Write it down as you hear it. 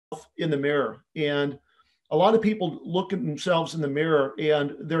in the mirror. And a lot of people look at themselves in the mirror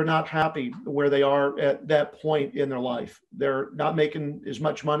and they're not happy where they are at that point in their life. They're not making as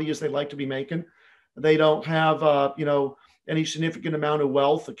much money as they like to be making. They don't have, any significant amount of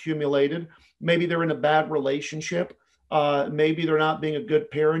wealth accumulated. Maybe they're in a bad relationship. Maybe they're not being a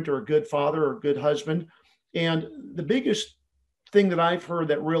good parent or a good father or a good husband. And the biggest thing that I've heard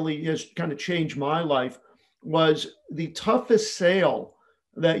that really has kind of changed my life was the toughest sale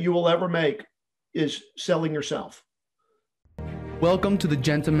that you will ever make is selling yourself. Welcome to the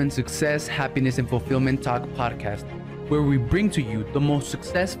Gentleman Success, Happiness, and Fulfillment Talk podcast, where we bring to you the most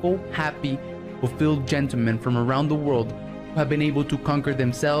successful, happy, fulfilled gentlemen from around the world who have been able to conquer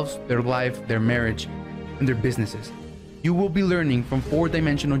themselves, their life, their marriage, and their businesses. You will be learning from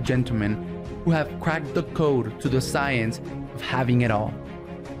four-dimensional gentlemen who have cracked the code to the science of having it all.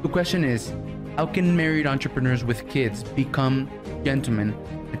 The question is, how can married entrepreneurs with kids become gentlemen,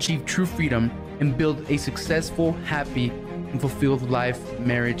 achieve true freedom, and build a successful, happy, and fulfilled life,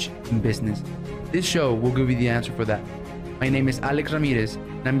 marriage, and business? This show will give you the answer for that. My name is Alex Ramirez,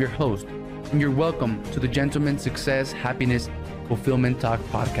 and I'm your host, and you're welcome to the Gentleman Success, Happiness, Fulfillment Talk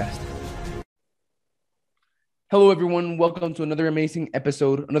podcast. Hello, everyone. Welcome to another amazing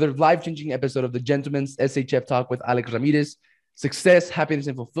episode, another life-changing episode of the Gentleman's SHF Talk with Alex Ramirez, Success, Happiness,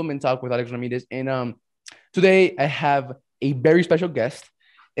 and Fulfillment Talk with Alex Ramirez. And today I have a very special guest.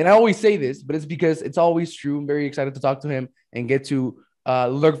 And I always say this, but it's because it's always true. I'm very excited to talk to him and get to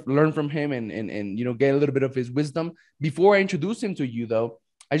learn from him and get a little bit of his wisdom. Before I introduce him to you, though,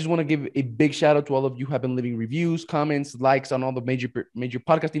 I just want to give a big shout out to all of you who have been leaving reviews, comments, likes on all the major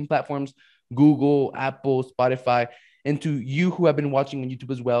podcasting platforms, Google, Apple, Spotify, and to you who have been watching on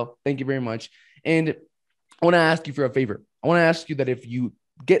YouTube as well. Thank you very much. And I want to ask you for a favor. I want to ask you that if you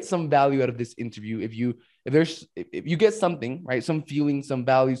get some value out of this interview, if you get something, right, some feeling, some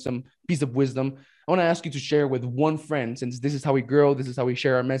value, some piece of wisdom, I want to ask you to share with one friend, since this is how we grow, this is how we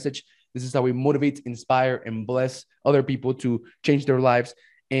share our message, this is how we motivate, inspire, and bless other people to change their lives.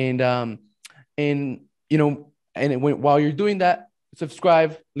 While you're doing that,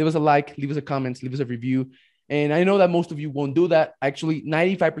 subscribe, leave us a like, leave us a comment, leave us a review. And I know that most of you won't do that. Actually,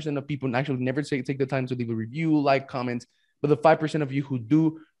 95% of people actually never take the time to leave a review, like, comment. But the 5% of you who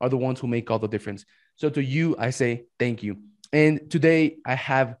do are the ones who make all the difference. So to you, I say thank you. And today I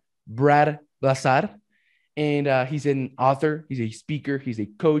have Brad Blazar, and he's an author, he's a speaker, he's a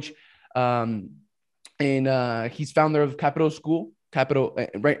coach, and he's founder of Capital,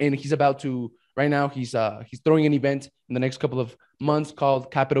 right? And he's about to, right now, he's throwing an event in the next couple of months called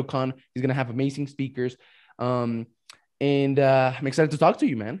Capital Con. He's gonna have amazing speakers. I'm excited to talk to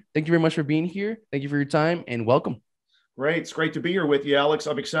you, man. Thank you very much for being here. Thank you for your time and welcome. Great. It's great to be here with you, Alex.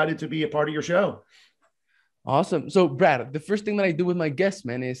 I'm excited to be a part of your show. Awesome. So, Brad, the first thing that I do with my guests,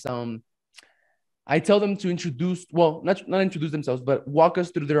 man, is I tell them to not introduce themselves, but walk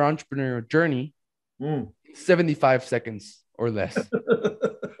us through their entrepreneurial journey, 75 seconds or less.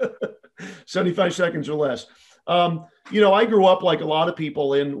 75 seconds or less. I grew up like a lot of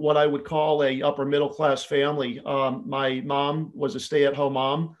people in what I would call a upper middle class family. My mom was a stay-at-home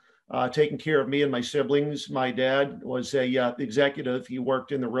mom, taking care of me and my siblings. My dad was a executive. He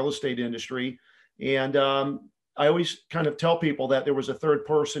worked in the real estate industry. And I always kind of tell people that there was a third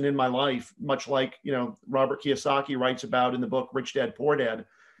person in my life, much like, Robert Kiyosaki writes about in the book, Rich Dad, Poor Dad.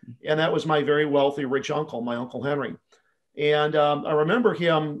 And that was my very wealthy, rich uncle, my Uncle Henry. And I remember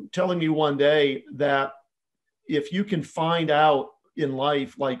him telling me one day that if you can find out in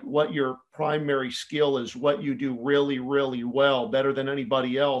life, like what your primary skill is, what you do really, really well, better than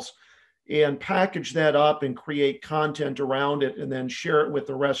anybody else, and package that up and create content around it and then share it with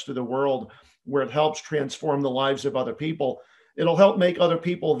the rest of the world where it helps transform the lives of other people. It'll help make other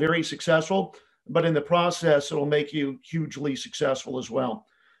people very successful, but in the process, it'll make you hugely successful as well.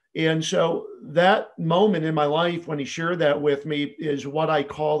 And so that moment in my life when he shared that with me is what I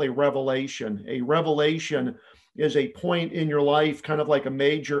call a revelation. A revelation is a point in your life, kind of like a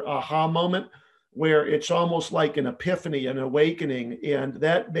major aha moment, where it's almost like an epiphany, an awakening. And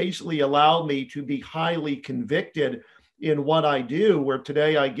that basically allowed me to be highly convicted in what I do, where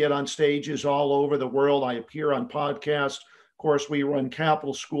today I get on stages all over the world. I appear on podcasts. Of course, we run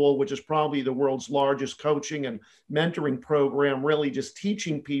Capital School, which is probably the world's largest coaching and mentoring program, really just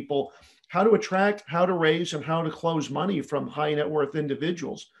teaching people how to attract, how to raise, and how to close money from high net worth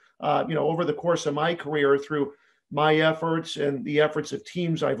individuals. Over the course of my career, through my efforts and the efforts of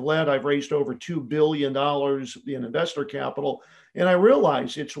teams I've led, I've raised over $2 billion in investor capital. And I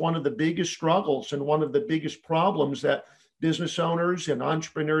realize it's one of the biggest struggles and one of the biggest problems that business owners and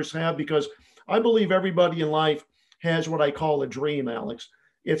entrepreneurs have, because I believe everybody in life has what I call a dream, Alex.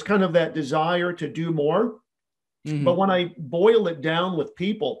 It's kind of that desire to do more. But Mm-hmm. when I boil it down with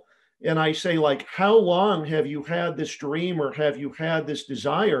people and I say, like, how long have you had this dream or have you had this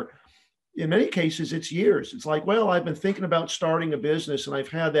desire? In many cases, it's years. It's like, well, I've been thinking about starting a business and I've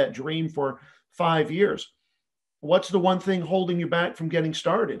had that dream for 5 years. What's the one thing holding you back from getting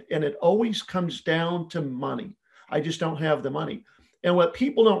started? And it always comes down to money. I just don't have the money. And what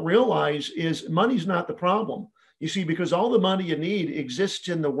people don't realize is money's not the problem. You see, because all the money you need exists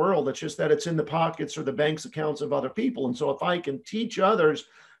in the world. It's just that it's in the pockets or the bank's accounts of other people. And so if I can teach others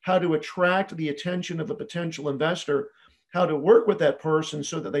how to attract the attention of a potential investor, how to work with that person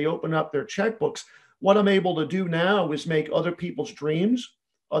so that they open up their checkbooks, what I'm able to do now is make other people's dreams,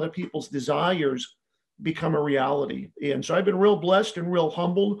 other people's desires become a reality. And so I've been real blessed and real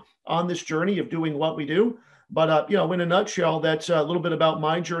humbled on this journey of doing what we do. But, in a nutshell, that's a little bit about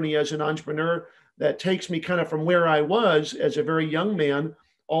my journey as an entrepreneur that takes me kind of from where I was as a very young man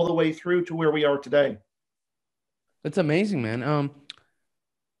all the way through to where we are today. That's amazing, man.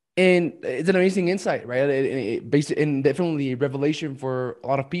 And it's an amazing insight, right? And definitely a revelation for a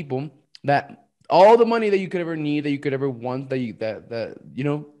lot of people that all the money that you could ever need, that you could ever want, that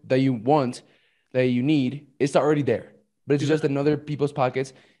you want, that you need, it's already there. But it's just Exactly. in other people's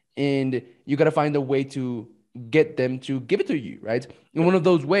pockets, and you gotta find a way to get them to give it to you, right? And one of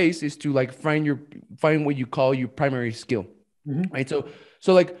those ways is to like find what you call your primary skill, Mhm. right?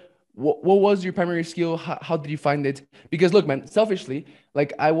 So like what was your primary skill? How did you find it? Because look, man, selfishly,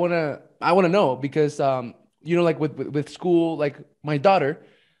 like I wanna know because like with school, like my daughter,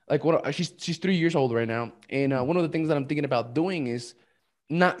 like she's 3 years old right now, and one of the things that I'm thinking about doing is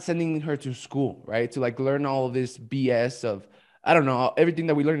not sending her to school, right? To like learn all of this BS of, I don't know, everything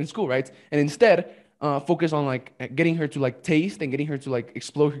that we learn in school, right? And instead, focus on like getting her to like taste and getting her to like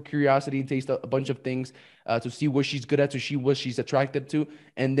explore her curiosity and taste a bunch of things to see what she's good at, to see what she's attracted to,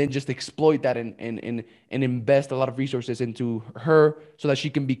 and then just exploit that and invest a lot of resources into her so that she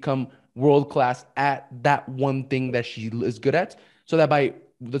can become world class at that one thing that she is good at. So that by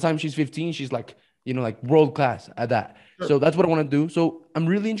the time she's 15, she's like, like world class at that. Sure. So that's what I want to do. So I'm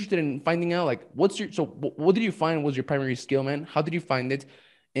really interested in finding out like what did you find was your primary skill, man? How did you find it?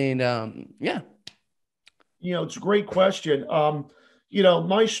 And yeah. It's a great question.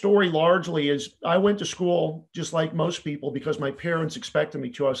 My story largely is I went to school just like most people because my parents expected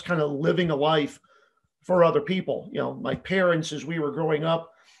me to. I was kind of living a life for other people. My parents, as we were growing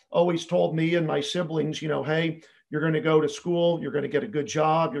up, always told me and my siblings, hey, you're going to go to school, you're going to get a good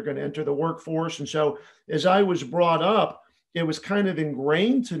job, you're going to enter the workforce. And so as I was brought up, it was kind of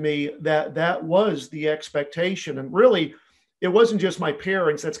ingrained to me that that was the expectation. And really, it wasn't just my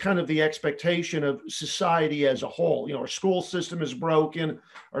parents, that's kind of the expectation of society as a whole. Our school system is broken.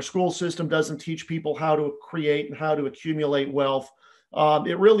 Our school system doesn't teach people how to create and how to accumulate wealth.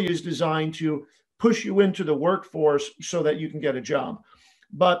 It really is designed to push you into the workforce so that you can get a job.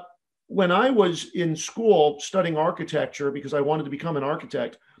 But when I was in school studying architecture, because I wanted to become an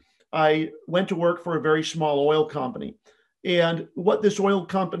architect, I went to work for a very small oil company. And what this oil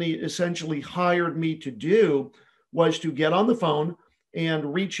company essentially hired me to do was to get on the phone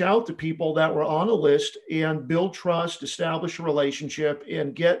and reach out to people that were on a list and build trust, establish a relationship,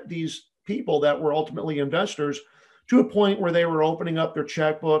 and get these people that were ultimately investors to a point where they were opening up their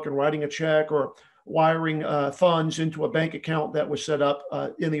checkbook and writing a check or wiring funds into a bank account that was set up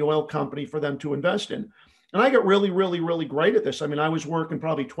in the oil company for them to invest in. And I got really, really, really great at this. I mean, I was working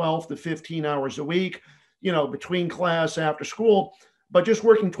probably 12 to 15 hours a week, between class, after school, but just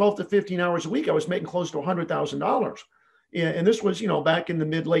working 12 to 15 hours a week, I was making close to $100,000. And this was, back in the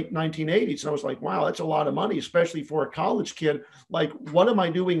late 1980s. And I was like, wow, that's a lot of money, especially for a college kid. Like, what am I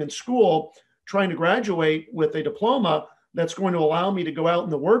doing in school trying to graduate with a diploma that's going to allow me to go out in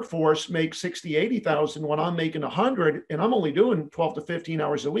the workforce, make 60, 80,000 when I'm making 100 and I'm only doing 12 to 15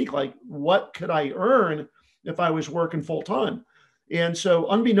 hours a week. Like, what could I earn if I was working full time? And so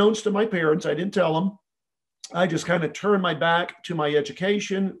unbeknownst to my parents, I didn't tell them. I just kind of turned my back to my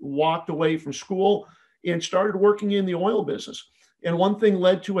education, walked away from school, and started working in the oil business. And one thing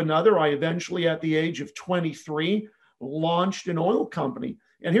led to another. I eventually, at the age of 23, launched an oil company.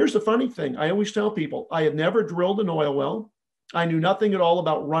 And here's the funny thing. I always tell people I had never drilled an oil well. I knew nothing at all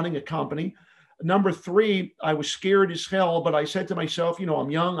about running a company. Number three, I was scared as hell, but I said to myself,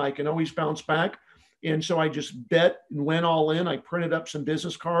 I'm young, I can always bounce back. And so I just bet and went all in. I printed up some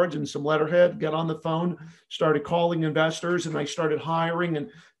business cards and some letterhead, got on the phone, started calling investors, and I started hiring and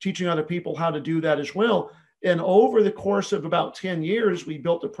teaching other people how to do that as well. And over the course of about 10 years, we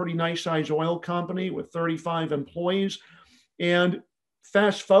built a pretty nice sized oil company with 35 employees. And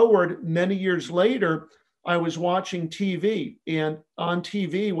fast forward many years later, I was watching TV, and on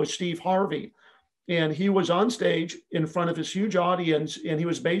TV was Steve Harvey. And he was on stage in front of his huge audience, and he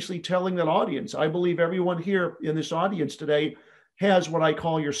was basically telling that audience, I believe everyone here in this audience today has what I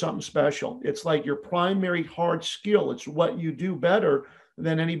call your something special. It's like your primary hard skill. It's what you do better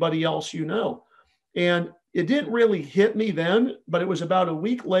than anybody else you know. And it didn't really hit me then, but it was about a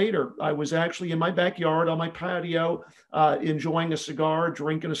week later. I was actually in my backyard on my patio, enjoying a cigar,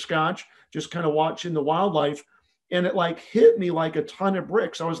 drinking a scotch, just kind of watching the wildlife. And it like hit me like a ton of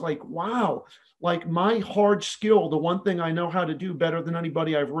bricks. I was like, wow, like my hard skill, the one thing I know how to do better than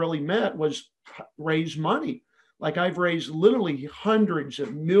anybody I've really met was raise money. Like I've raised literally hundreds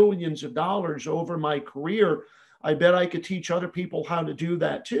of millions of dollars over my career. I bet I could teach other people how to do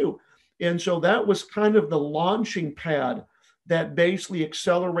that too. And so that was kind of the launching pad that basically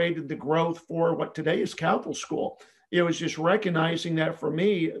accelerated the growth for what today is Capital School. It was just recognizing that for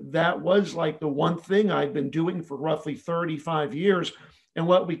me, that was like the one thing I'd been doing for roughly 35 years. And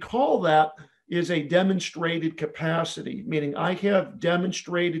what we call that is a demonstrated capacity, meaning I have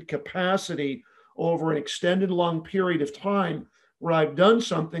demonstrated capacity over an extended long period of time where I've done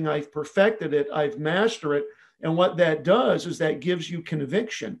something, I've perfected it, I've mastered it. And what that does is that gives you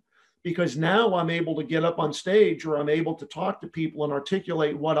conviction, because now I'm able to get up on stage or I'm able to talk to people and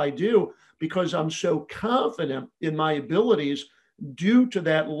articulate what I do because I'm so confident in my abilities due to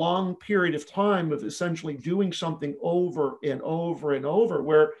that long period of time of essentially doing something over and over and over.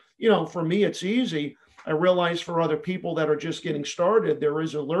 Where, for me, it's easy. I realize for other people that are just getting started, there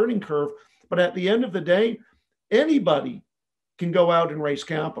is a learning curve. But at the end of the day, anybody can go out and raise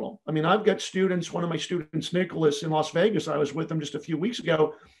capital. I mean, I've got students, one of my students, Nicholas, in Las Vegas, I was with him just a few weeks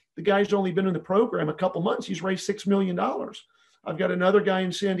ago. The guy's only been in the program a couple months. He's raised $6 million. I've got another guy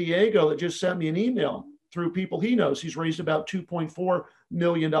in San Diego that just sent me an email through people he knows. He's raised about $2.4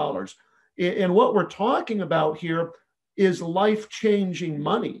 million. And what we're talking about here is life-changing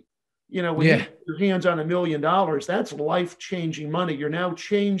money. When you put your hands on $1 million, that's life-changing money. You're now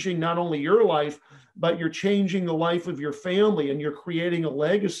changing not only your life, but you're changing the life of your family, and you're creating a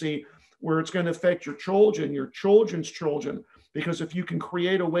legacy where it's going to affect your children, your children's children. Because if you can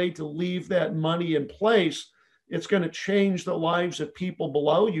create a way to leave that money in place, it's going to change the lives of people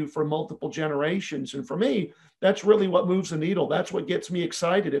below you for multiple generations. And for me, that's really what moves the needle. That's what gets me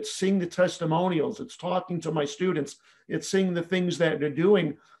excited. It's seeing the testimonials. It's talking to my students. It's seeing the things that they're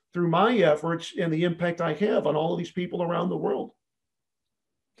doing through my efforts and the impact I have on all of these people around the world.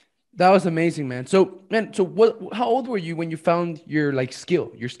 That was amazing, man. So how old were you when you found your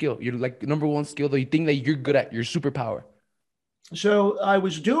skill, your number one skill that you think that you're good at, your superpower? So I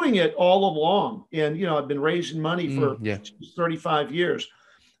was doing it all along, and I've been raising money for 35 years.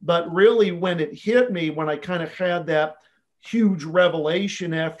 But really, when it hit me, when I kind of had that huge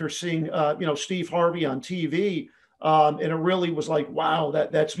revelation after seeing Steve Harvey on TV, and it really was like, wow,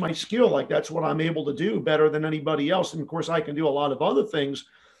 that's my skill. Like that's what I'm able to do better than anybody else. And of course, I can do a lot of other things.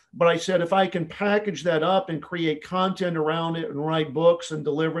 But I said, if I can package that up and create content around it and write books and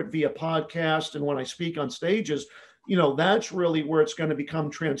deliver it via podcast, and when I speak on stages, that's really where it's going to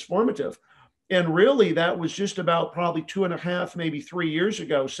become transformative. And really, that was just about probably 2.5, maybe 3 years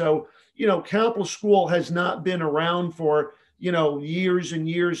ago. So, Capital School has not been around for, years and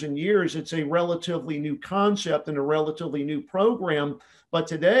years and years. It's a relatively new concept and a relatively new program. But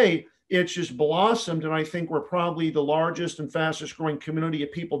today, it's just blossomed. And I think we're probably the largest and fastest growing community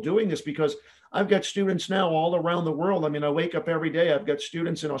of people doing this, because I've got students now all around the world. I mean, I wake up every day. I've got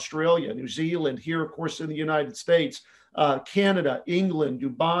students in Australia, New Zealand, here, of course, in the United States, Canada, England,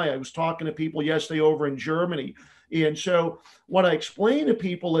 Dubai. I was talking to people yesterday over in Germany. And so what I explain to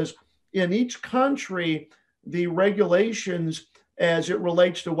people is in each country, the regulations as it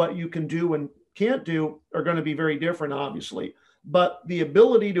relates to what you can do and can't do are going to be very different, obviously. But the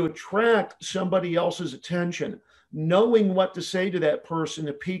ability to attract somebody else's attention, knowing what to say to that person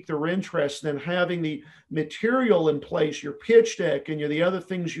to pique their interest, then having the material in place, your pitch deck and the other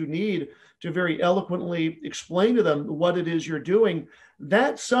things you need to very eloquently explain to them what it is you're doing,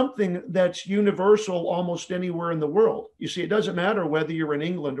 that's something that's universal almost anywhere in the world. You see, it doesn't matter whether you're in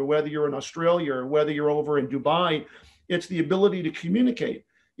England or whether you're in Australia or whether you're over in Dubai. It's the ability to communicate.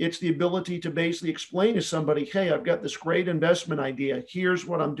 It's the ability to basically explain to somebody, hey, I've got this great investment idea. Here's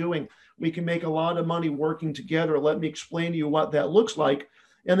what I'm doing. We can make a lot of money working together. Let me explain to you what that looks like.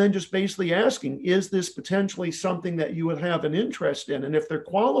 And then just basically asking, is this potentially something that you would have an interest in? And if they're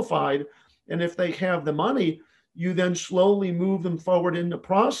qualified and if they have the money, you then slowly move them forward in the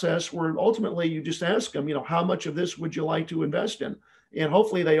process where ultimately you just ask them, how much of this would you like to invest in? And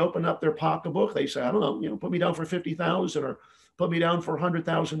hopefully they open up their pocketbook. They say, I don't know, put me down for 50,000 or put me down for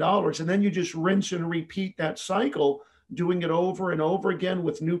 $100,000. And then you just rinse and repeat that cycle, doing it over and over again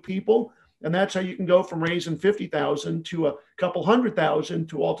with new people. And that's how you can go from raising 50,000 to a couple 100,000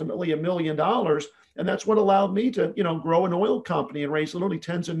 to ultimately $1 million. And that's what allowed me to, grow an oil company and raise literally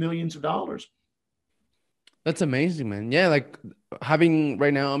tens of millions of dollars. That's amazing, man. Yeah, like having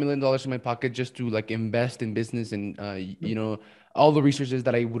right now $1 million in my pocket just to like invest in business and all the resources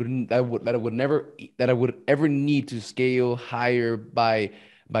that I would ever need to scale higher by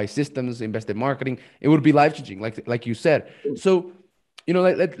systems, invest in marketing. It would be life changing, like you said. So,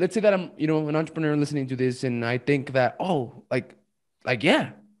 let's say that I'm an entrepreneur listening to this, and I think that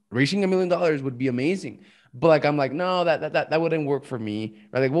yeah, reaching $1 million would be amazing. But like I'm like, no, that wouldn't work for me.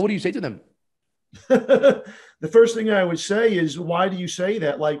 Right? Like, what would you say to them? The first thing I would say is, why do you say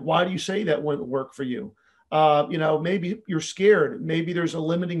that? Like, why do you say that wouldn't work for you? Maybe you're scared. Maybe there's a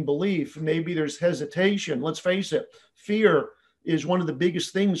limiting belief. Maybe there's hesitation. Let's face it, fear is one of the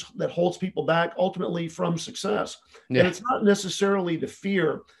biggest things that holds people back ultimately from success. Yeah. And it's not necessarily the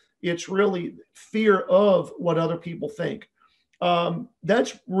fear. It's really fear of what other people think.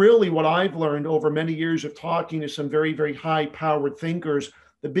 That's really what I've learned over many years of talking to some very, very high powered thinkers.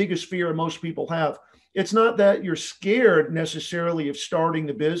 The biggest fear most people have. It's not that you're scared necessarily of starting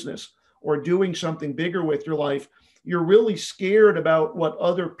the business or doing something bigger with your life. You're really scared about what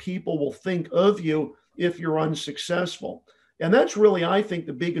other people will think of you if you're unsuccessful. And that's really, I think,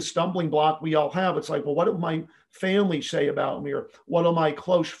 the biggest stumbling block we all have. It's like, well, what will my family say about me? Or what will my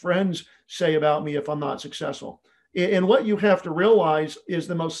close friends say about me if I'm not successful? And what you have to realize is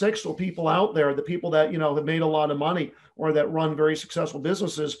the most successful people out there, the people that, have made a lot of money or that run very successful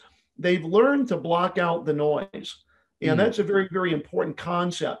businesses, they've learned to block out the noise. And that's a very, very important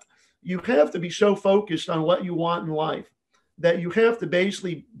concept. You have to be so focused on what you want in life that you have to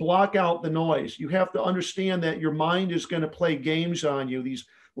basically block out the noise. You have to understand that your mind is going to play games on you. These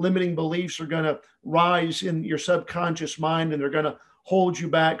limiting beliefs are going to rise in your subconscious mind, and they're going to hold you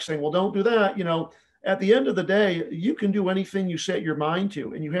back saying, well, don't do that. At the end of the day, you can do anything you set your mind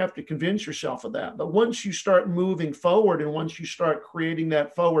to, and you have to convince yourself of that. But once you start moving forward and once you start creating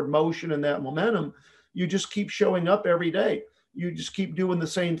that forward motion and that momentum, you just keep showing up every day. You just keep doing the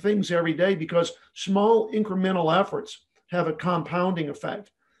same things every day, because small incremental efforts have a compounding effect,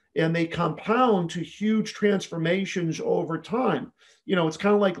 and they compound to huge transformations over time. It's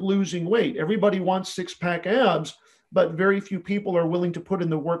kind of like losing weight. Everybody wants six-pack abs, but very few people are willing to put in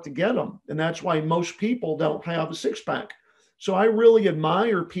the work to get them. And that's why most people don't have a six-pack. So I really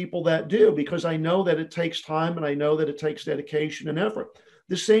admire people that do, because I know that it takes time and I know that it takes dedication and effort.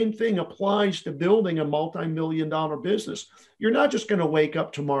 The same thing applies to building a multi-million-dollar business. You're not just going to wake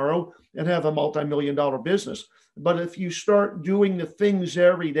up tomorrow and have a multi-million-dollar business. But if you start doing the things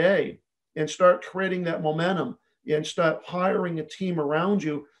every day and start creating that momentum and start hiring a team around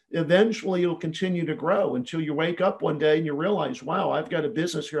you, eventually it'll continue to grow until you wake up one day and you realize, wow, I've got a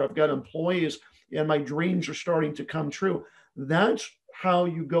business here, I've got employees, and my dreams are starting to come true. That's how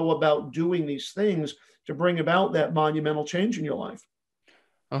you go about doing these things to bring about that monumental change in your life.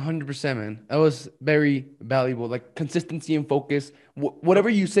 100%, man. That was very valuable. Like consistency and focus. Whatever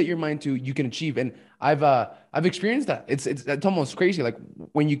you set your mind to, you can achieve. And I've experienced that. It's almost crazy. Like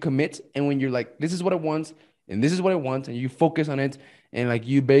when you commit and when you're like, this is what I want, and this is what I want, and you focus on it, and like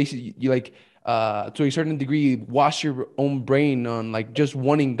you basically to a certain degree wash your own brain on like just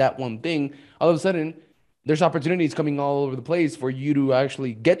wanting that one thing. All of a sudden, there's opportunities coming all over the place for you to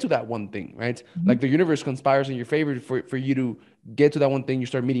actually get to that one thing, right? Mm-hmm. Like the universe conspires in your favor for you to get to that one thing. You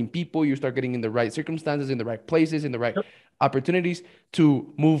start meeting people, you start getting in the right circumstances, in the right places, in the right opportunities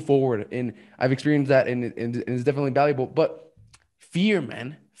to move forward. And I've experienced that, and it's definitely valuable. But fear,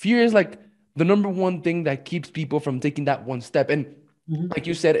 man, fear is like the number one thing that keeps people from taking that one step. And like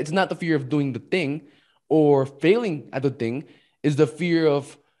you said, it's not the fear of doing the thing or failing at the thing. It's the fear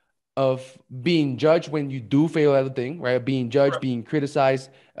of being judged when you do fail at the thing, right? Being judged, being criticized,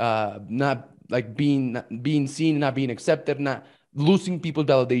 not like being seen, not being accepted, not losing people's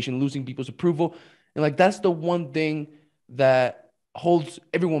validation, losing people's approval. And like, that's the one thing that holds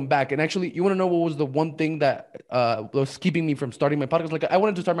everyone back. And actually, you want to know what was the one thing that was keeping me from starting my podcast? Like, I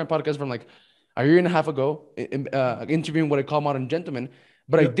wanted to start my podcast from like a year and a half ago, interviewing what I call modern gentlemen,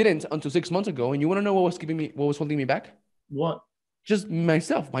 but I didn't until 6 months ago. And you want to know what was holding me back? What? Just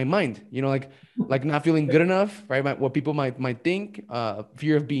myself, my mind, like not feeling good enough, right? What people might think,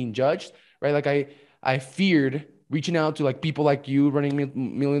 fear of being judged, right? Like I feared reaching out to like people like you running $1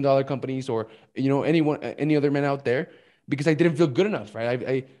 million companies, or, any other men out there, because I didn't feel good enough, right?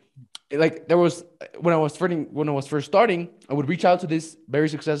 I like there was, when I was first starting, I would reach out to this very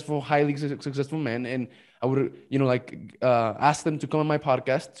successful, highly successful man, and I would, ask them to come on my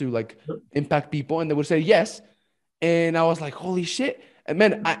podcast to like impact people, and they would say yes. And I was like, holy shit. And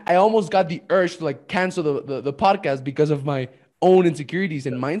man, I almost got the urge to like cancel the podcast because of my own insecurities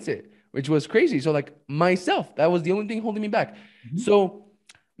and mindset, which was crazy. So like myself, that was the only thing holding me back. Mhm. So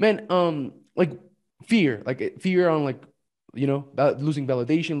man, like fear on like, losing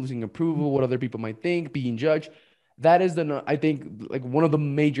validation, losing approval, what other people might think, being judged. That is I think like one of the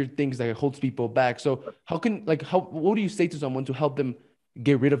major things that holds people back. So what do you say to someone to help them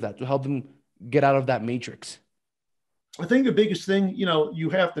get rid of that, to help them get out of that matrix? I think the biggest thing, you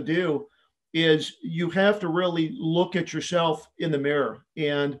have to do is you have to really look at yourself in the mirror.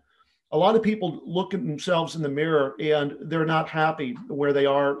 And a lot of people look at themselves in the mirror and they're not happy where they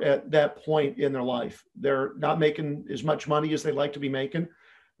are at that point in their life. They're not making as much money as they'd like to be making.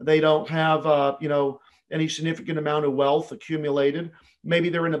 They don't have, any significant amount of wealth accumulated. Maybe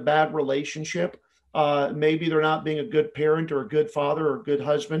they're in a bad relationship. Maybe they're not being a good parent or a good father or a good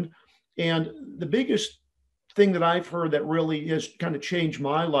husband. And the biggest thing that I've heard that really has kind of changed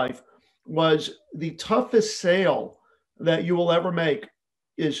my life was the toughest sale that you will ever make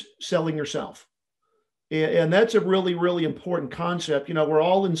is selling yourself. And that's a really, really important concept. We're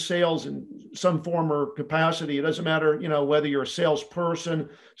all in sales in some form or capacity. It doesn't matter, whether you're a salesperson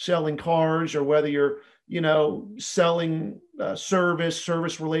selling cars or whether you're, selling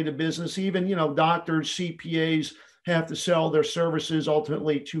service related business. Even, doctors, CPAs have to sell their services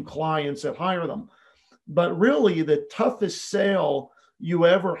ultimately to clients that hire them. But really, the toughest sale you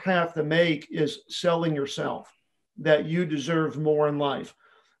ever have to make is selling yourself, that you deserve more in life.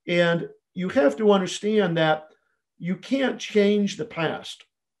 And you have to understand that you can't change the past.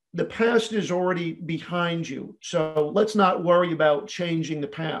 The past is already behind you. So let's not worry about changing the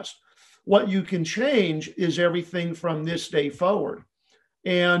past. What you can change is everything from this day forward.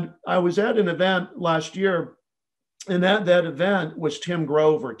 And I was at an event last year, and that event was Tim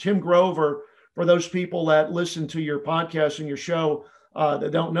Grover. Tim Grover, for those people that listen to your podcast and your show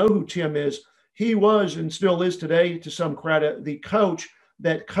that don't know who Tim is, he was and still is today, to some credit, the coach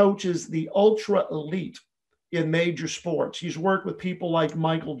that coaches the ultra elite in major sports. He's worked with people like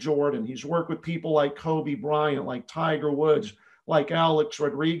Michael Jordan. He's worked with people like Kobe Bryant, like Tiger Woods, like Alex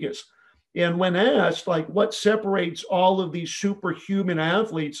Rodriguez. And when asked, like, what separates all of these superhuman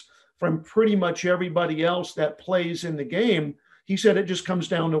athletes from pretty much everybody else that plays in the game, he said it just comes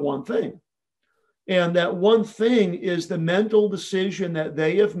down to one thing. And that one thing is the mental decision that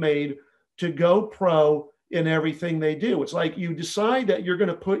they have made to go pro in everything they do. It's like you decide that you're going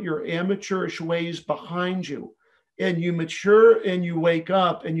to put your amateurish ways behind you, and you mature and you wake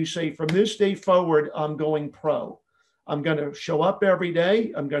up and you say, from this day forward, I'm going pro. I'm going to show up every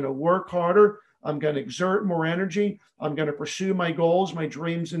day. I'm going to work harder. I'm going to exert more energy. I'm going to pursue my goals, my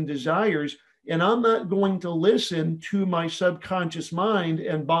dreams and desires. And I'm not going to listen to my subconscious mind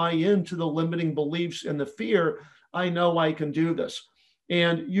and buy into the limiting beliefs and the fear. I know I can do this.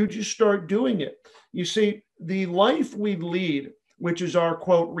 And you just start doing it. You see, the life we lead, which is our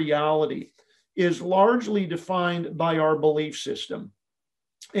quote reality, is largely defined by our belief system.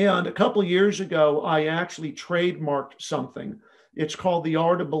 And a couple of years ago, I actually trademarked something. It's called the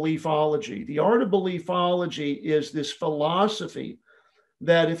art of beliefology. The art of beliefology is this philosophy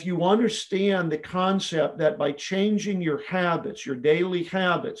that if you understand the concept that by changing your habits, your daily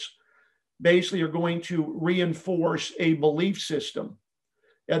habits, basically you're going to reinforce a belief system.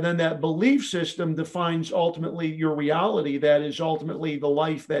 And then that belief system defines ultimately your reality. That is ultimately the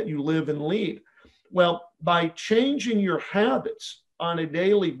life that you live and lead. Well, by changing your habits on a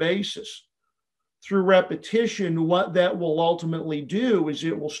daily basis through repetition, what that will ultimately do is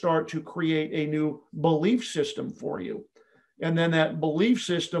it will start to create a new belief system for you. And then that belief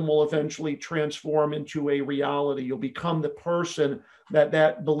system will eventually transform into a reality. You'll become the person that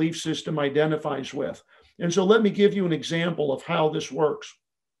that belief system identifies with. And so let me give you an example of how this works.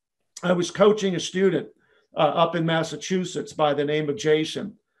 I was coaching a student up in Massachusetts by the name of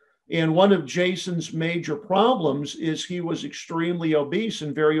Jason. And one of Jason's major problems is he was extremely obese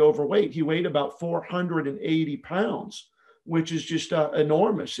and very overweight. He weighed about 480 pounds, which is just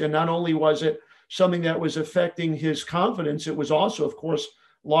enormous. And not only was it something that was affecting his confidence, it was also, of course,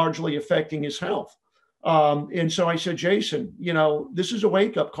 largely affecting his health. And so I said, Jason, this is a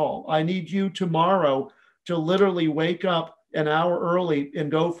wake-up call. I need you tomorrow to literally wake up an hour early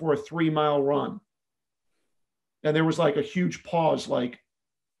and go for a 3-mile run. And there was like a huge pause, like,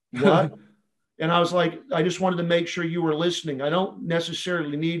 what? And I was like, I just wanted to make sure you were listening. I don't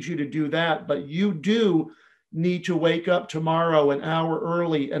necessarily need you to do that, but you do need to wake up tomorrow an hour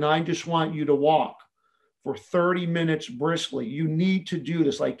early. And I just want you to walk for 30 minutes briskly. You need to do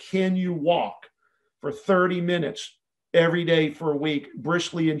this. Like, can you walk for 30 minutes every day for a week,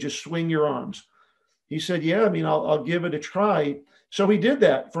 briskly, and just swing your arms. He said, yeah, I mean, I'll give it a try. So he did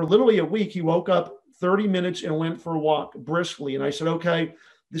that for literally a week. He woke up 30 minutes and went for a walk briskly. And I said, okay,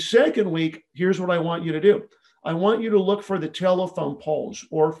 the second week, here's what I want you to do. I want you to look for the telephone poles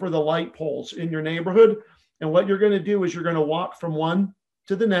or for the light poles in your neighborhood. And what you're going to do is you're going to walk from one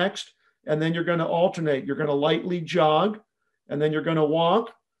to the next, and then you're going to alternate. You're going to lightly jog, and then you're going to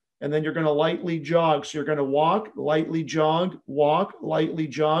walk, and then you're going to lightly jog. So you're going to walk, lightly jog, walk, lightly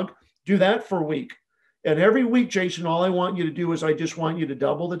jog. Do that for a week. And every week, Jason, all I want you to do is I just want you to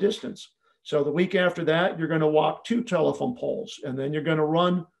double the distance. So the week after that, you're going to walk 2 telephone poles, and then you're going to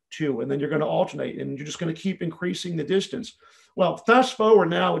run 2, and then you're going to alternate, and you're just going to keep increasing the distance. Well, fast forward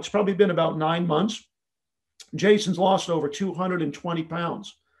now, it's probably been about 9 months. Jason's lost over 220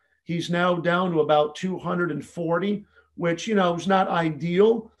 pounds. He's now down to about 240, which, is not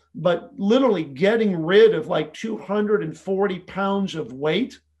ideal, but literally getting rid of like 240 pounds of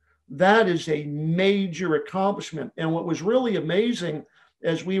weight, that is a major accomplishment. And what was really amazing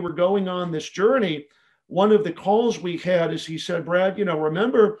as we were going on this journey, one of the calls we had is he said, Brad,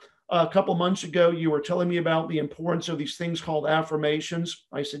 remember a couple months ago, you were telling me about the importance of these things called affirmations.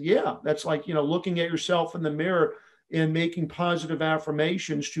 I said, yeah, that's like, looking at yourself in the mirror and making positive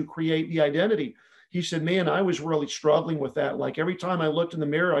affirmations to create the identity. He said, man, I was really struggling with that. Like every time I looked in the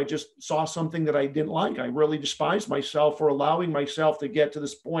mirror, I just saw something that I didn't like. I really despised myself for allowing myself to get to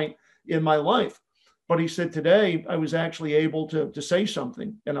this point in my life. But he said, today I was actually able to say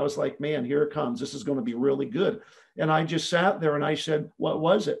something. And I was like, man, here it comes. This is going to be really good. And I just sat there and I said, what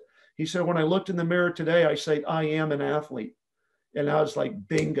was it? He said, when I looked in the mirror today, I said, I am an athlete. And I was like,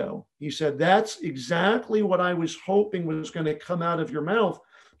 bingo. He said, that's exactly what I was hoping was going to come out of your mouth,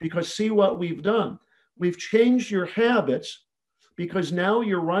 because see what we've done. We've changed your habits, because now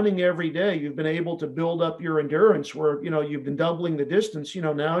you're running every day. You've been able to build up your endurance where, you've been doubling the distance.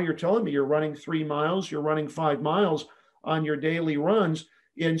 Now you're telling me you're running 3 miles, you're running 5 miles on your daily runs.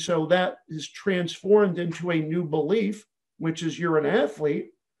 And so that is transformed into a new belief, which is you're an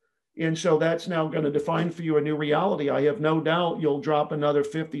athlete. And so that's now going to define for you a new reality. I have no doubt you'll drop another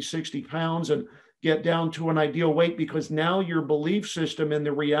 50, 60 pounds and get down to an ideal weight, because now your belief system and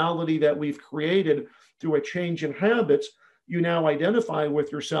the reality that we've created through a change in habits, you now identify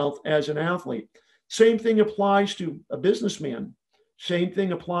with yourself as an athlete. Same thing applies to a businessman. Same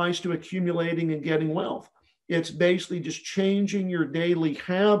thing applies to accumulating and getting wealth. It's basically just changing your daily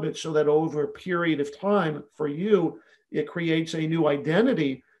habits so that over a period of time for you, it creates a new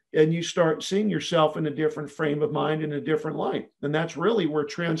identity, and you start seeing yourself in a different frame of mind, in a different light. And that's really where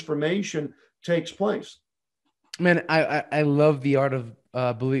transformation takes place. Man, I love the art of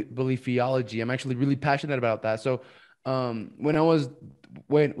belief theology. I'm actually really passionate about that. So to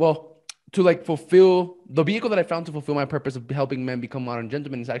like fulfill the vehicle that I found to fulfill my purpose of helping men become modern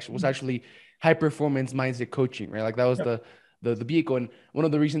gentlemen was actually high performance mindset coaching, right? Like that was the vehicle. And one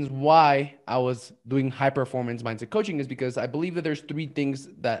of the reasons why I was doing high performance mindset coaching is because I believe that there's 3 things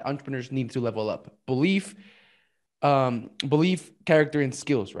that entrepreneurs need to level up: belief, character, and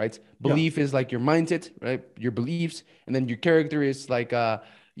skills, right? Belief is like your mindset, right? Your beliefs. And then your character is like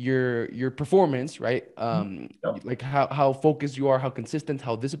your performance, right? Like how focused you are, how consistent,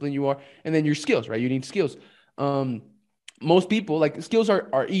 how disciplined you are. And then your skills, right? You need skills. Most people, like, skills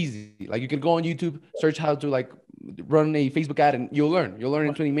are easy. Like you can go on YouTube, search how to like run a Facebook ad, and you'll learn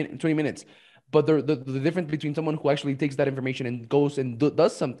in 20 minutes. But the difference between someone who actually takes that information and goes and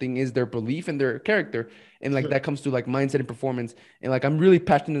does something is their belief and their character. And like that comes to like mindset and performance. And like, I'm really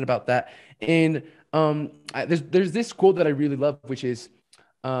passionate about that. And there's this quote that I really love, which is,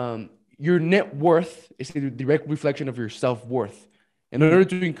 your net worth is a direct reflection of your self-worth. In order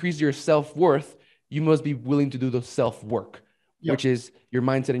to increase your self-worth, you must be willing to do the self-work, which is your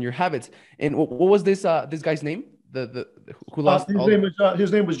mindset and your habits. And what was this guy's name? The who lost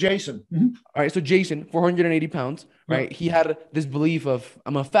his name was Jason. All right, so Jason, 480 pounds, right? He had this belief of,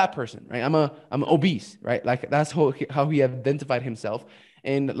 I'm a fat person, right? I'm obese, right? Like that's how he identified himself.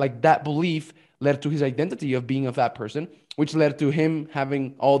 And like that belief led to his identity of being a fat person, which led to him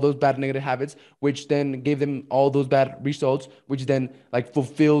having all those bad negative habits, which then gave them all those bad results, which then like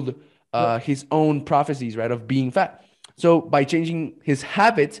fulfilled his own prophecies, right, of being fat. So by changing his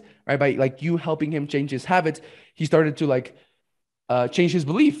habits, right, by like you helping him change his habits, he started to like change his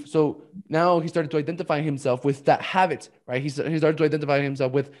belief. So now he started to identify himself with that habit, right? He started to identify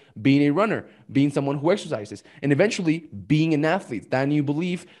himself with being a runner, being someone who exercises, and eventually being an athlete. That new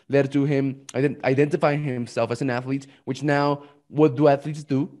belief led to him identifying himself as an athlete, which now, what do athletes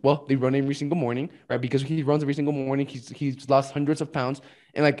do? Well, they run every single morning, right? Because he runs every single morning. He's lost hundreds of pounds.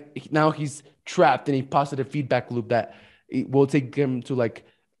 And like now he's trapped in a positive feedback loop that it will take him to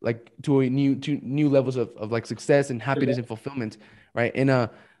to new levels of like success and happiness and fulfillment, right? And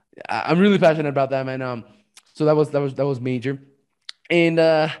I'm really passionate about that, man. So that was major. And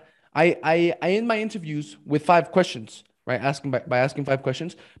I end my interviews with 5 questions, right? Asking by asking 5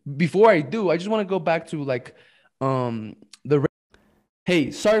 questions. Before I do, I just want to go back to like the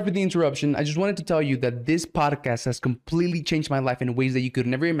Hey, sorry for the interruption. I just wanted to tell you that this podcast has completely changed my life in ways that you could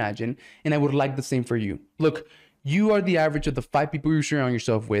never imagine, and I would like the same for you. Look, you are the average of the 5 people you surround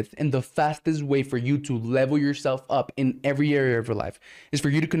yourself with, and the fastest way for you to level yourself up in every area of your life is for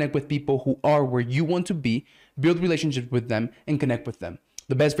you to connect with people who are where you want to be, build relationships with them, and connect with them.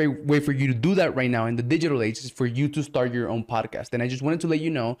 The best way for you to do that right now in the digital age is for you to start your own podcast. And I just wanted to let you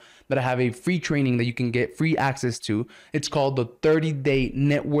know that I have a free training that you can get free access to. It's called the 30-day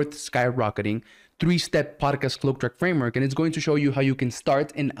Net Worth Skyrocketing 3-step podcast cloak track framework. And it's going to show you how you can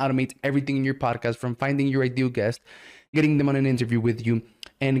start and automate everything in your podcast, from finding your ideal guest, getting them on an interview with you,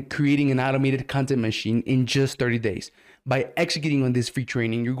 and creating an automated content machine in just 30 days. By executing on this free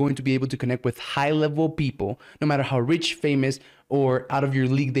training, you're going to be able to connect with high-level people, no matter how rich, famous, or out of your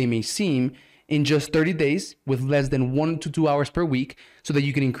league they may seem, in just 30 days with less than 1 to 2 hours per week, so that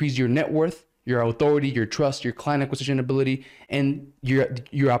you can increase your net worth, your authority, your trust, your client acquisition ability, and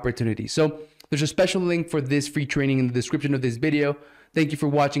your opportunity. So there's a special link for this free training in the description of this video. Thank you for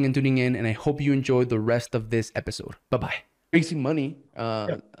watching and tuning in, and I hope you enjoyed the rest of this episode. Bye-bye. Raising money,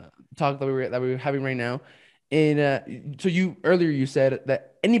 talk that we're having right now. And so earlier you said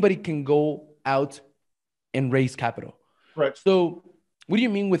that anybody can go out and raise capital. Right. So what do you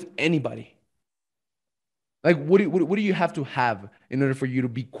mean with anybody? Like, what do you have to have in order for you to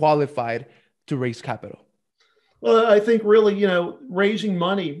be qualified to raise capital? Well, I think really, raising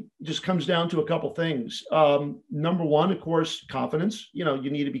money just comes down to a couple things. Number one, of course, confidence. You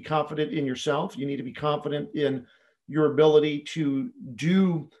need to be confident in yourself. You need to be confident in your ability to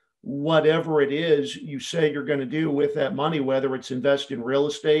do whatever it is you say you're going to do with that money, whether it's invest in real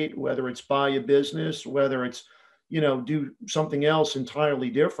estate, whether it's buy a business, whether it's, do something else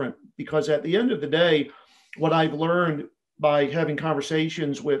entirely different. Because at the end of the day, what I've learned by having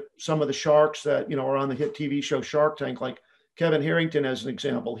conversations with some of the sharks that, are on the hit TV show Shark Tank, like Kevin Harrington, as an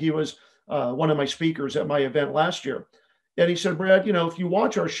example, he was one of my speakers at my event last year. And he said, Brad, if you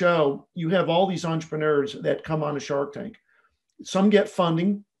watch our show, you have all these entrepreneurs that come on a Shark Tank. Some get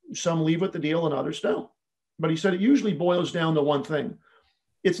funding, some leave with the deal, and others don't. But he said it usually boils down to one thing.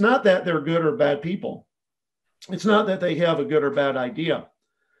 It's not that they're good or bad people. It's not that they have a good or bad idea.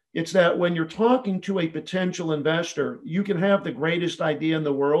 It's that when you're talking to a potential investor, you can have the greatest idea in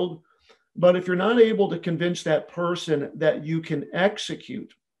the world, but if you're not able to convince that person that you can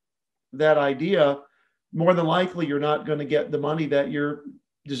execute that idea, more than likely you're not going to get the money that you're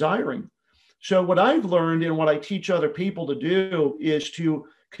desiring. So what I've learned and what I teach other people to do is to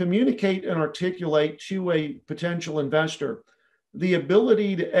communicate and articulate to a potential investor the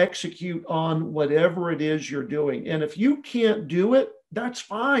ability to execute on whatever it is you're doing. And if you can't do it, that's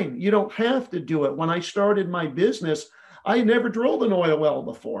fine. You don't have to do it. When I started my business, I never drilled an oil well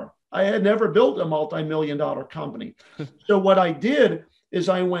before. I had never built a multi-million-dollar company. So what I did is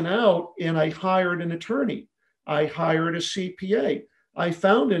I went out and I hired an attorney. I hired a CPA. I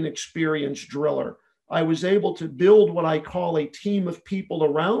found an experienced driller. I was able to build what I call a team of people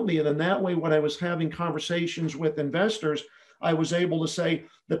around me. And then that way, when I was having conversations with investors, I was able to say,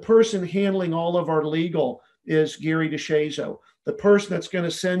 the person handling all of our legal is Gary DeShazo. The person that's going to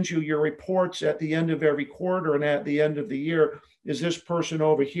send you your reports at the end of every quarter and at the end of the year is this person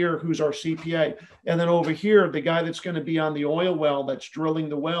over here, who's our CPA. And then over here, the guy that's going to be on the oil well that's drilling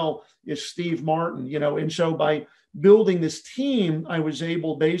the well is Steve Martin, And so by building this team, I was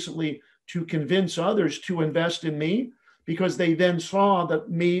able basically to convince others to invest in me, because they then saw that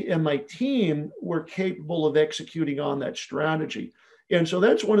me and my team were capable of executing on that strategy. And so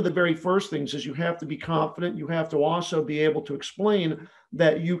that's one of the very first things, is you have to be confident. You have to also be able to explain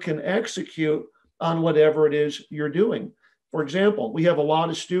that you can execute on whatever it is you're doing. For example, we have a lot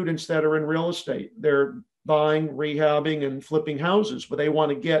of students that are in real estate. They're buying, rehabbing, and flipping houses, but they want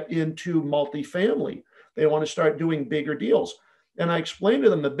to get into multifamily. They want to start doing bigger deals. And I explained to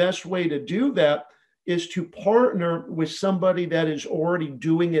them the best way to do that is to partner with somebody that is already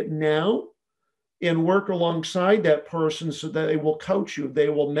doing it now and work alongside that person so that they will coach you, they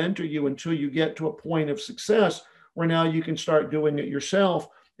will mentor you until you get to a point of success where now you can start doing it yourself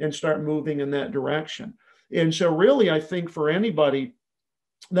and start moving in that direction. And so really, I think for anybody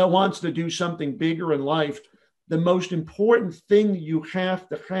that wants to do something bigger in life, the most important thing you have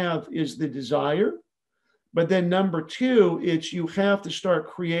to have is the desire, But then number two, it's you have to start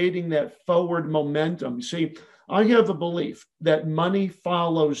creating that forward momentum. You see, I have a belief that money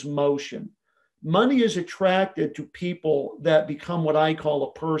follows motion. Money is attracted to people that become what I call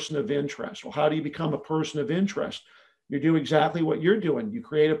a person of interest. Well, how do you become a person of interest? You do exactly what you're doing. You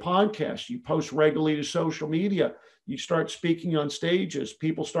create a podcast, you post regularly to social media, you start speaking on stages.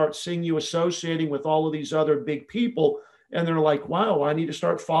 People start seeing you associating with all of these other big people. And they're like, wow, I need to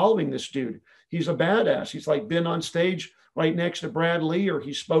start following this dude. He's a badass. He's like been on stage right next to Brad Lee, or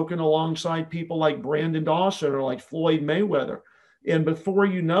he's spoken alongside people like Brandon Dawson or like Floyd Mayweather. And before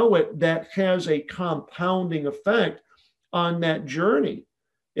you know it, that has a compounding effect on that journey.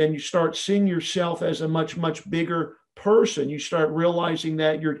 And you start seeing yourself as a much, much bigger person. You start realizing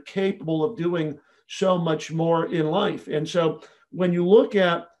that you're capable of doing so much more in life. And so when you look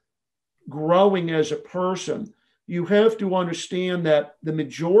at growing as a person, you have to understand that the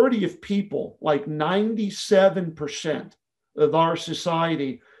majority of people, like 97% of our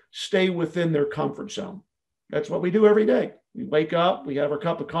society, stay within their comfort zone. That's what we do every day. We wake up, we have our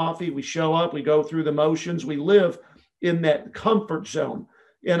cup of coffee, we show up, we go through the motions, we live in that comfort zone.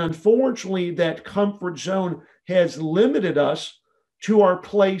 And unfortunately, that comfort zone has limited us to our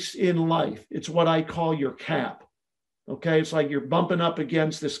place in life. It's what I call your cap. Okay, it's like you're bumping up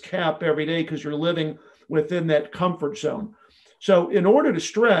against this cap every day because you're living within that comfort zone. So in order to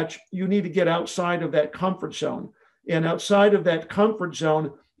stretch, you need to get outside of that comfort zone. And outside of that comfort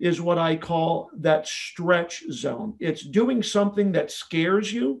zone is what I call that stretch zone. It's doing something that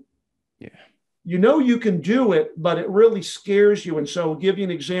scares you. Yeah. You know you can do it, but it really scares you. And so I'll give you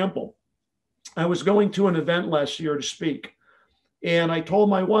an example. I was going to an event last year to speak. And I told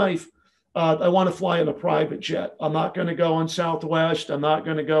my wife, I want to fly in a private jet. I'm not going to go on Southwest. I'm not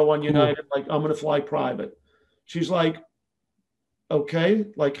going to go on United. Like, I'm going to fly private. She's like, okay,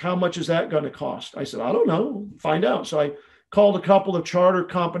 like, how much is that going to cost? I said, I don't know. Find out. So I called a couple of charter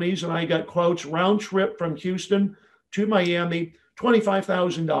companies and I got quotes round trip from Houston to Miami,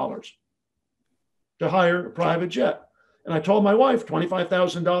 $25,000 to hire a private jet. And I told my wife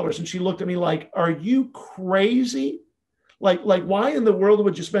 $25,000. And she looked at me like, are you crazy? Like, why in the world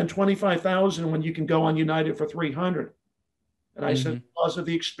would you spend 25,000 when you can go on United for 300? And I said, because of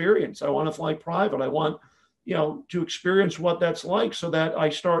the experience. I want to fly private. I want, to experience what that's like so that I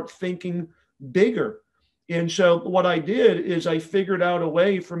start thinking bigger. And so what I did is I figured out a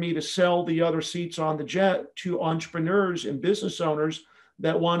way for me to sell the other seats on the jet to entrepreneurs and business owners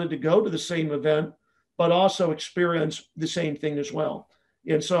that wanted to go to the same event, but also experience the same thing as well.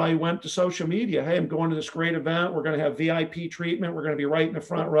 And so I went to social media. Hey, I'm going to this great event. We're going to have VIP treatment. We're going to be right in the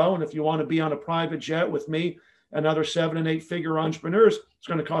front row. And if you want to be on a private jet with me and other 7- and 8-figure entrepreneurs, it's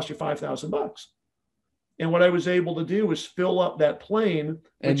going to cost you $5,000. And what I was able to do was fill up that plane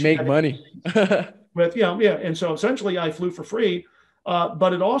and make money. With, yeah. And so essentially I flew for free,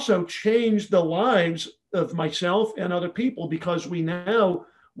 but it also changed the lives of myself and other people because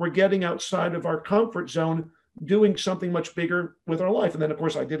we're getting outside of our comfort zone, doing something much bigger with our life. And then, of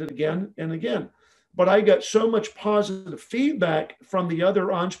course, I did it again and again. But I got so much positive feedback from the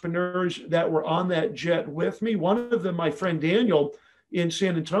other entrepreneurs that were on that jet with me. One of them, my friend Daniel in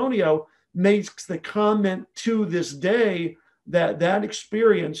San Antonio, makes the comment to this day that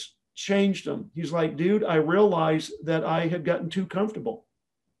experience changed him. He's like, dude, I realized that I had gotten too comfortable.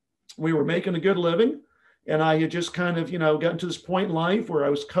 We were making a good living. And I had just kind of, gotten to this point in life where I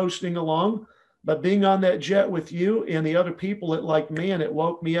was coasting along. But being on that jet with you and the other people, it woke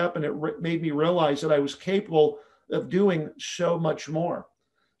me up and it made me realize that I was capable of doing so much more.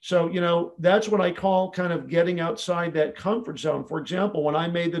 So, that's what I call kind of getting outside that comfort zone. For example, when I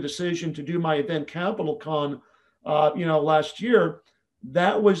made the decision to do my event Capital Con, last year,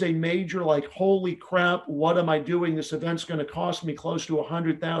 that was a major, like, holy crap, what am I doing? This event's going to cost me close to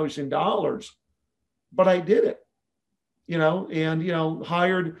 $100,000. But I did it. And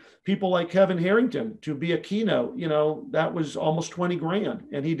hired people like Kevin Harrington to be a keynote. That was almost 20 grand.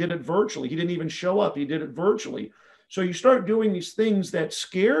 And he did it virtually. He didn't even show up. He did it virtually. So you start doing these things that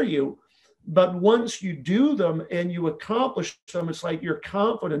scare you. But once you do them and you accomplish them, it's like your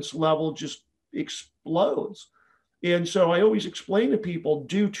confidence level just explodes. And so I always explain to people,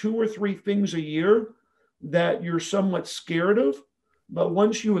 do 2 or 3 things a year that you're somewhat scared of. But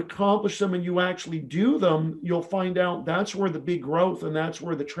once you accomplish them and you actually do them, you'll find out that's where the big growth and that's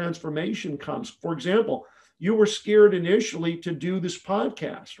where the transformation comes. For example, you were scared initially to do this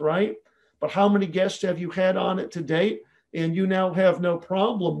podcast, right? But how many guests have you had on it to date? And you now have no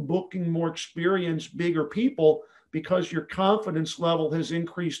problem booking more experienced, bigger people because your confidence level has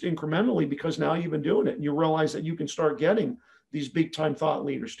increased incrementally because now you've been doing it and you realize that you can start getting these big time thought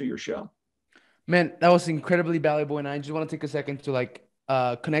leaders to your show. Man, that was incredibly valuable, and I just want to take a second to like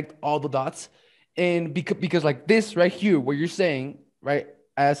connect all the dots, and because like this right here, what you're saying, right,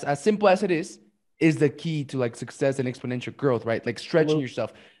 as simple as it is the key to like success and exponential growth, right? Like stretching Absolutely.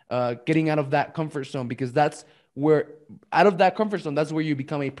 yourself, getting out of that comfort zone, because that's where out of that comfort zone, that's where you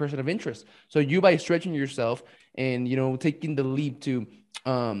become a person of interest. So you by stretching yourself and taking the leap to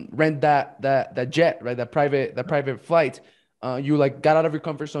rent that jet, right, that private flight, you like got out of your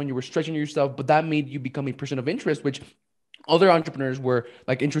comfort zone, you were stretching yourself, but that made you become a person of interest, which other entrepreneurs were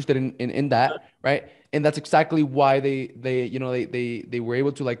like interested in that, right? And that's exactly why they were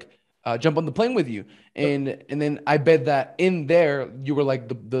able to like jump on the plane with you. Yep. And then I bet that in there you were like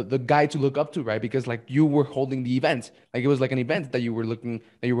the guy to look up to, right? Because like you were holding the event, like it was like an event that you were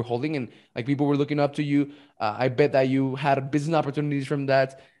holding, and like people were looking up to you. I bet that you had business opportunities from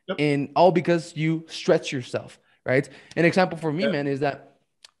that, Yep. and all because you stretch yourself, right? An example for me, Yeah. man, is that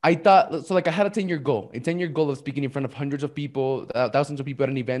I thought so. Like I had a 10-year goal of speaking in front of hundreds of people, thousands of people at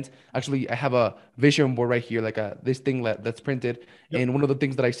an event. Actually, I have a vision board right here, like this thing that's printed. Yep. And one of the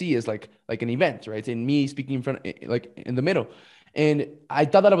things that I see is like an event, right? And me speaking in front, like in the middle. And I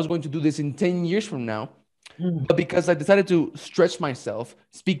thought that I was going to do this in 10 years from now, Mm. but because I decided to stretch myself,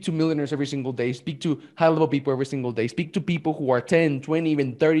 speak to millionaires every single day, speak to high level people every single day, speak to people who are 10, 20,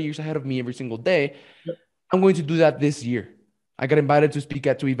 even 30 years ahead of me every single day, Yep. I'm going to do that this year. I got invited to speak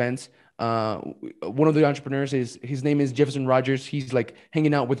at 2 events. Uh, One of the entrepreneurs is his name is Jefferson Rogers. He's like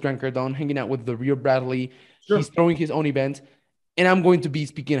hanging out with Grant Cardone, hanging out with the real Bradley. He's Sure. throwing his own event, and I'm going to be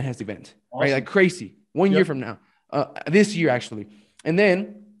speaking at his event, right? Awesome. Like crazy. 1 year Yep. from now, this year actually. And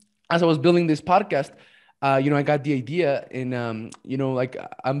then as I was building this podcast, I got the idea, and like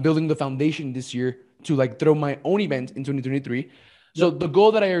I'm building the foundation this year to like throw my own event in 2023. So Yep. the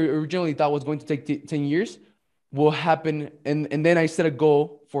goal that I originally thought was going to take 10 years will happen. And then I set a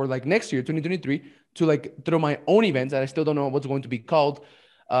goal for like next year, 2023, to like throw my own events that I still don't know what's going to be called.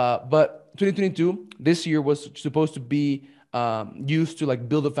 But 2022, this year was supposed to be used to like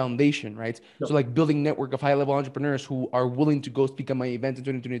build a foundation, right? Yep. So like building network of high level entrepreneurs who are willing to go speak at my event in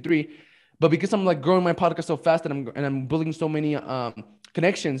 2023. But because I'm like growing my podcast so fast, and I'm building so many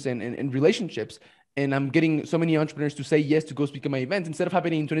connections and relationships, and I'm getting so many entrepreneurs to say yes to go speak at my events, instead of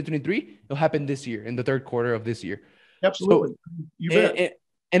happening in 2023, it'll happen this year in the third quarter of this year. So Absolutely. You bet. and,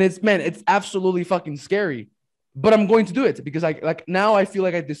 and it's, man, it's absolutely fucking scary, but I'm going to do it because like now I feel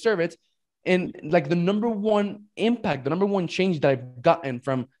like I deserve it. And like the number one impact, the number one change that I've gotten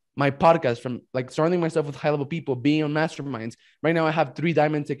from my podcast, from like surrounding myself with high level people, being on masterminds. Right now I have 3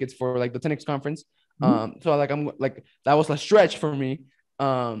 diamond tickets for like the 10X conference. Mhm. So like I'm like that was a stretch for me.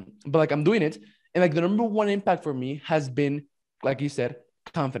 But like I'm doing it. And like the number one impact for me has been, like you said,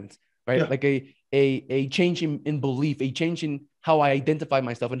 confidence, right? Yeah. Like a change in belief, a change in how I identify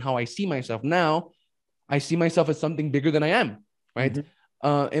myself and how I see myself. Now I see myself as something bigger than I am, right?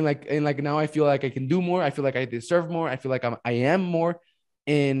 Mhm. And like now I feel like I can do more. I feel like I deserve more. I feel like I am more,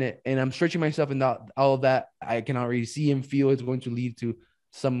 and I'm stretching myself, and all of that I can already see and feel is going to lead to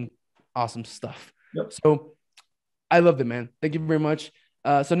some awesome stuff. Yep. So I love it, man. Thank you very much.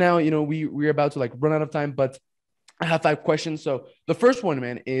 So now we're about to like run out of time, but I have 5 questions. So the first one,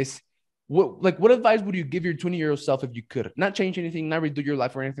 man, is what advice would you give your 20-year-old self if you could? Not change anything, not redo your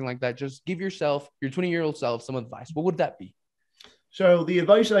life or anything like that. Just give yourself, your 20-year-old self, some advice. What would that be? So the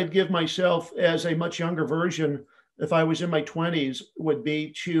advice I'd give myself as a much younger version, if I was in my 20s, would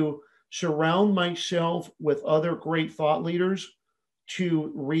be to surround myself with other great thought leaders,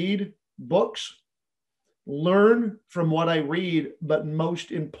 to read books, learn from what I read, but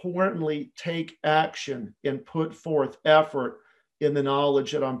most importantly, take action and put forth effort in the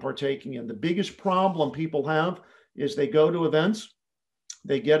knowledge that I'm partaking in. The biggest problem people have is they go to events,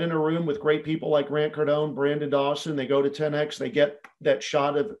 they get in a room with great people like Grant Cardone, Brandon Dawson, they go to 10X, they get that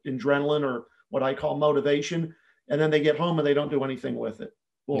shot of adrenaline or what I call motivation, and then they get home and they don't do anything with it.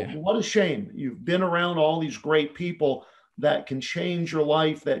 Well, Yeah, what a shame. You've been around all these great people that can change your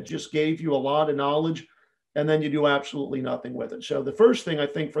life, that just gave you a lot of knowledge, and then you do absolutely nothing with it. So the first thing I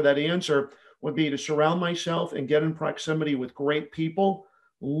think for that answer would be to surround myself and get in proximity with great people,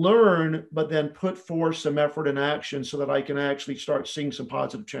 learn, but then put forth some effort and action so that I can actually start seeing some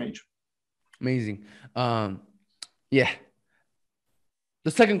positive change. amazing. Yeah.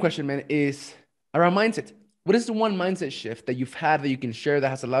 The second question, man, is around mindset. What is the one mindset shift that you've had that you can share that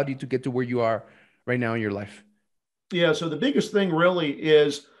has allowed you to get to where you are right now in your life? Yeah. So the biggest thing really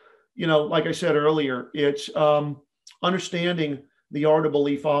is, like I said earlier, it's understanding the art of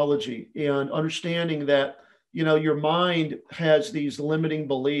beliefology and understanding that, your mind has these limiting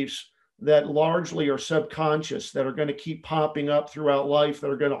beliefs that largely are subconscious that are going to keep popping up throughout life that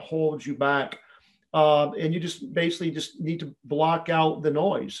are going to hold you back. And you just basically just need to block out the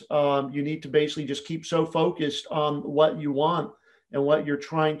noise. You need to basically just keep so focused on what you want and what you're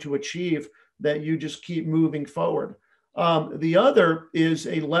trying to achieve that you just keep moving forward. The other is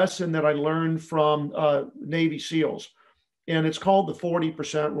a lesson that I learned from Navy SEALs, and it's called the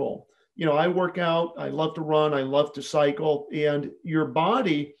 40% rule. I work out, I love to run, I love to cycle, and your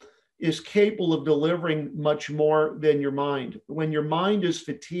body is capable of delivering much more than your mind. When your mind is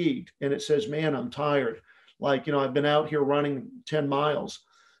fatigued and it says, man, I'm tired, like, I've been out here running 10 miles,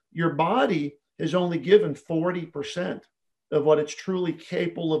 your body has only given 40% of what it's truly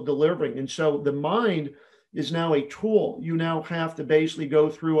capable of delivering. And so the mind is now a tool. You now have to basically go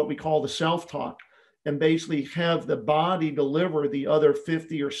through what we call the self-talk and basically have the body deliver the other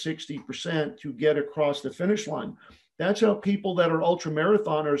 50 or 60% to get across the finish line. That's how people that are ultra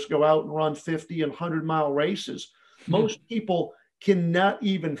marathoners go out and run 50 and 100-mile races. Most people cannot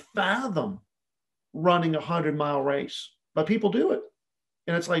even fathom running a 100-mile race, but people do it.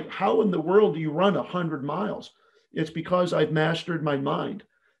 And it's like, how in the world do you run 100 miles? It's because I've mastered my mind.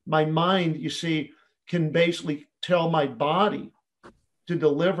 My mind, you see, can basically tell my body to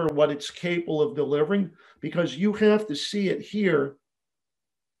deliver what it's capable of delivering, because you have to see it here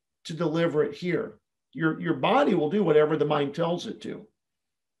to deliver it here. Your body will do whatever the mind tells it to.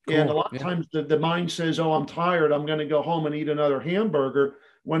 Cool. And a lot of times the mind says, oh, I'm tired, I'm going to go home and eat another hamburger.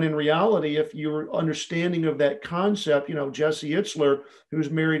 When in reality, if your understanding of that concept, Jesse Itzler, who's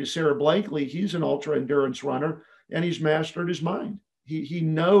married to Sarah Blakely, he's an ultra endurance runner and he's mastered his mind. He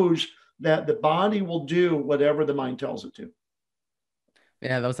knows that the body will do whatever the mind tells it to.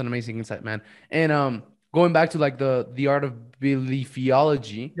 Yeah, that was an amazing insight, man. And going back to like the art of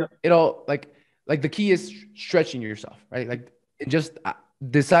beliefology, it all like the key is stretching yourself, right? Like just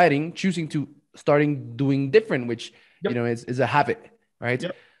choosing to starting doing different, which is a habit, right?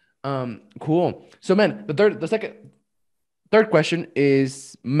 Cool. So man, the third question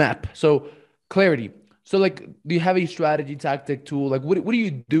is map. So clarity. So like, do you have a strategy, tactic, tool? Like what do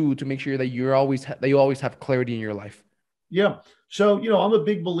you do to make sure that you always have clarity in your life? Yeah. So, I'm a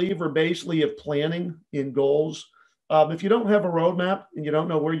big believer basically of planning in goals. If you don't have a roadmap and you don't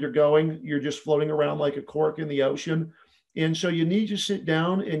know where you're going, you're just floating around like a cork in the ocean. And so you need to sit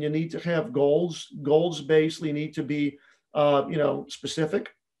down and you need to have goals. Goals basically need to be,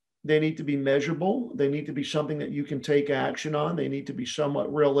 specific. They need to be measurable. They need to be something that you can take action on. They need to be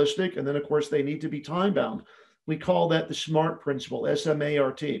somewhat realistic. And then, of course, they need to be time bound. We call that the SMART principle,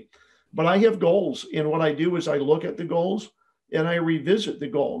 SMART. But I have goals. And what I do is I look at the goals and I revisit the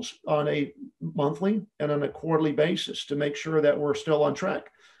goals on a monthly and on a quarterly basis to make sure that we're still on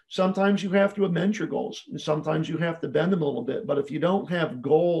track. Sometimes you have to amend your goals and sometimes you have to bend them a little bit. But if you don't have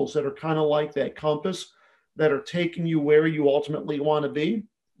goals that are kind of like that compass that are taking you where you ultimately want to be,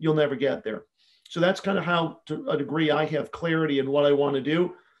 you'll never get there. So that's kind of how, to a degree, I have clarity in what I want to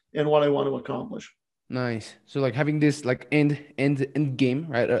do and what I want to accomplish. Nice. So like having this like end game,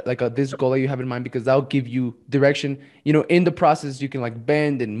 right? This goal that you have in mind, because that'll give you direction. In the process, you can like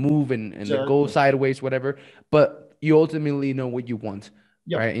bend and move and Exactly. go sideways, whatever. But you ultimately know what you want,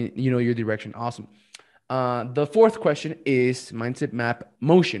 right? And your direction. Awesome. The fourth question is mindset map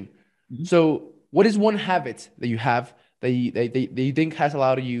motion. Mm-hmm. So what is one habit that you have that you think has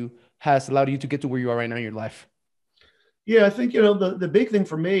allowed you to get to where you are right now in your life? Yeah, I think, the big thing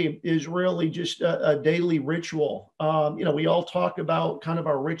for me is really just a daily ritual. We all talk about kind of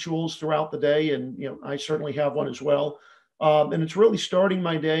our rituals throughout the day, and, I certainly have one as well. And it's really starting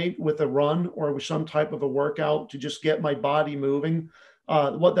my day with a run or with some type of a workout to just get my body moving.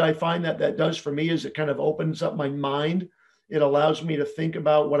 What I find that does for me is it kind of opens up my mind. It allows me to think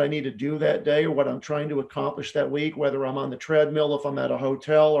about what I need to do that day or what I'm trying to accomplish that week, whether I'm on the treadmill, if I'm at a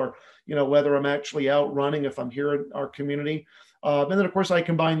hotel, or whether I'm actually out running, if I'm here in our community. And then, of course, I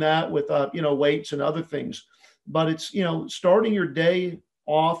combine that with, weights and other things. But it's, starting your day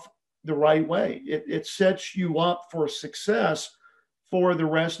off the right way. It sets you up for success for the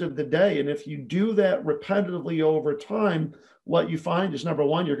rest of the day. And if you do that repetitively over time, what you find is, number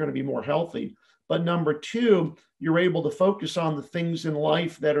one, you're going to be more healthy. But number two, you're able to focus on the things in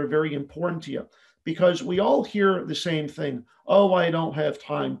life that are very important to you. Because we all hear the same thing. Oh, I don't have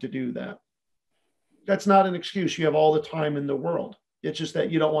time to do that. That's not an excuse. You have all the time in the world. It's just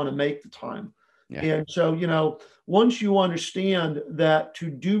that you don't want to make the time. Yeah. And so, once you understand that to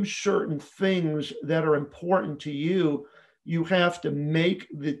do certain things that are important to you, you have to make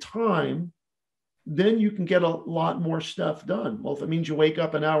the time, then you can get a lot more stuff done. Well, if it means you wake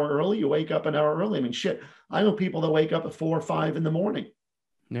up an hour early, you wake up an hour early. I mean, shit, I know people that wake up at 4 or 5 in the morning.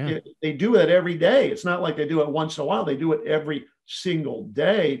 Yeah. They do it every day. It's not like they do it once in a while. They do it every single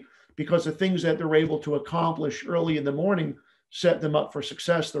day because the things that they're able to accomplish early in the morning set them up for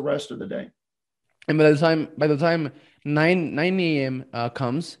success the rest of the day. And by the time 9 a.m.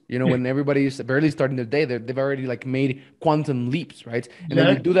 Comes, you know, when everybody's barely starting their day, they've already like made quantum leaps, right? And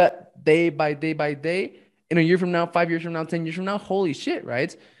then you do that day by day by day. In a year from now, 5 years from now, 10 years from now, holy shit,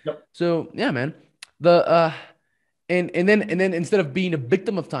 right? Yep. So yeah, man. The and then instead of being a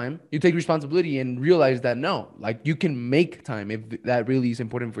victim of time, you take responsibility and realize that no, like you can make time if that really is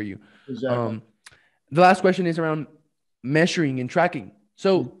important for you. Exactly. The last question is around measuring and tracking.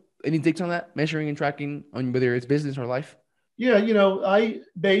 So any takes on that, measuring and tracking on whether it's business or life? Yeah, I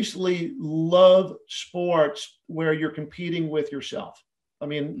basically love sports where you're competing with yourself.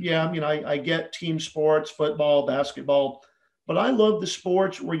 I get team sports, football, basketball, but I love the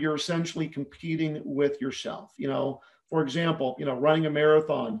sports where you're essentially competing with yourself. For example, running a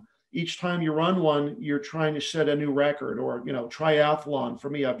marathon. Each time you run one, you're trying to set a new record, or, triathlon. For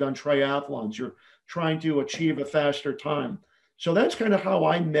me, I've done triathlons. You're trying to achieve a faster time. So that's kind of how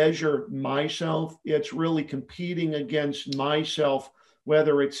I measure myself. It's really competing against myself,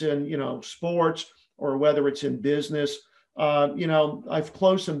 whether it's in, sports or whether it's in business. I've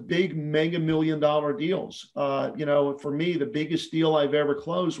closed some big mega $1 million deals. For me, the biggest deal I've ever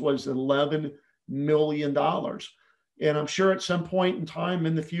closed was $11 million. And I'm sure at some point in time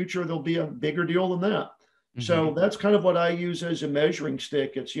in the future, there'll be a bigger deal than that. Mm-hmm. So that's kind of what I use as a measuring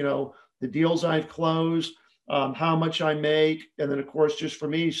stick. It's, the deals I've closed, how much I make. And then, of course, just for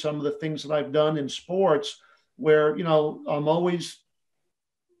me, some of the things that I've done in sports where, I'm always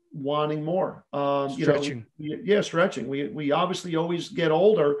wanting more. Stretching. Stretching. We obviously always get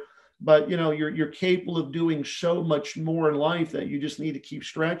older, but, you're capable of doing so much more in life that you just need to keep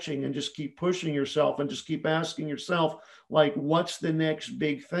stretching and just keep pushing yourself and just keep asking yourself, like, what's the next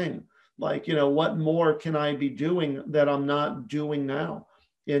big thing? Like, what more can I be doing that I'm not doing now?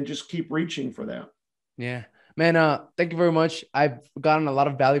 And just keep reaching for that. Yeah, man. Thank you very much. I've gotten a lot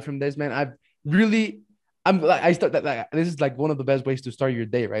of value from this, man. This is like one of the best ways to start your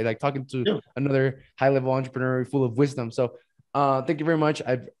day, right? Like talking to another high level entrepreneur full of wisdom. So, thank you very much.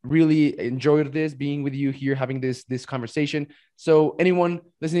 I've really enjoyed this, being with you here, having this conversation. So anyone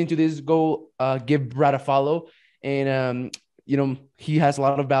listening to this, go give Brad a follow. And, he has a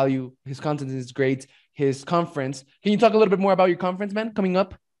lot of value. His content is great. His conference. Can you talk a little bit more about your conference, man, coming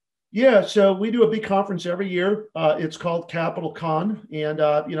up? Yeah, so we do a big conference every year. It's called Capital Con. And,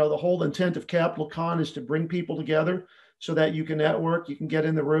 the whole intent of Capital Con is to bring people together so that you can network, you can get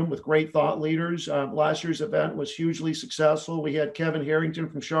in the room with great thought leaders. Last year's event was hugely successful. We had Kevin Harrington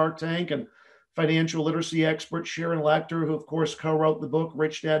from Shark Tank and financial literacy expert Sharon Lechter, who, of course, co-wrote the book,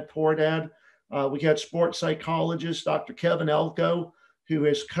 Rich Dad, Poor Dad. We had sports psychologist, Dr. Kevin Elko, who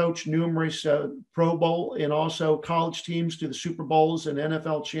has coached numerous Pro Bowl and also college teams to the Super Bowls and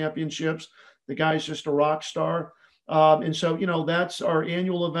NFL championships. The guy's just a rock star. And so, that's our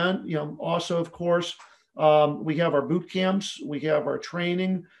annual event. Also, of course, we have our boot camps. We have our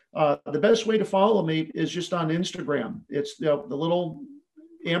training. The best way to follow me is just on Instagram. It's the little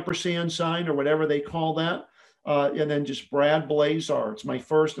ampersand sign or whatever they call that. And then just Brad Blazar. It's my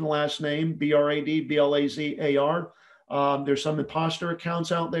first and last name, BRAD BLAZAR. There's some imposter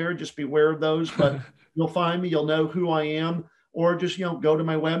accounts out there. Just beware of those, but you'll find me. You'll know who I am, or just, go to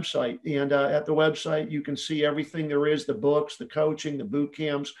my website. And at the website, you can see everything there is, the books, the coaching, the boot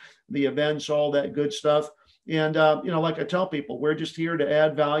camps, the events, all that good stuff. And, like I tell people, we're just here to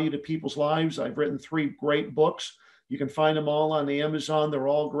add value to people's lives. I've written 3 great books. You can find them all on Amazon. They're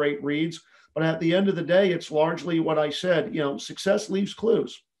all great reads. But at the end of the day, it's largely what I said, success leaves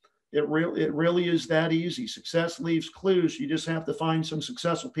clues. It really is that easy. Success leaves clues. You just have to find some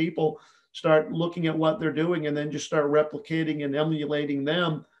successful people, start looking at what they're doing, and then just start replicating and emulating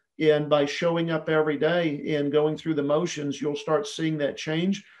them. And by showing up every day and going through the motions, you'll start seeing that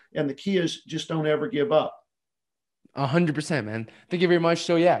change. And the key is just don't ever give up. 100%, man. Thank you very much.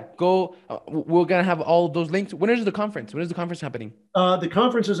 So yeah, go. We're gonna have all of those links. When is the conference? When is the conference happening? The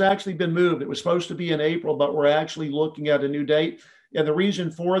conference has actually been moved. It was supposed to be in April, but we're actually looking at a new date. And the reason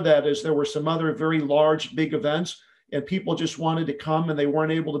for that is there were some other very large, big events, and people just wanted to come and they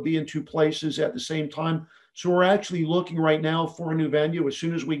weren't able to be in 2 places at the same time. So we're actually looking right now for a new venue. As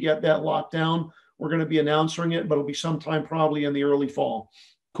soon as we get that locked down, we're going to be announcing it, but it'll be sometime probably in the early fall.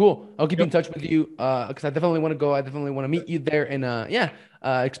 Cool. I'll keep in touch with you because I definitely want to go. I definitely want to meet you there, and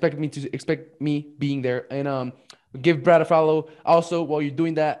expect me being there, and give Brad a follow. Also, while you're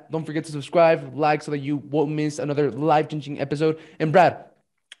doing that, don't forget to subscribe, like, so that you won't miss another life-changing episode. And Brad,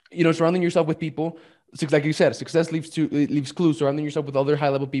 surrounding yourself with people like you said, success leaves clues. Surrounding yourself with other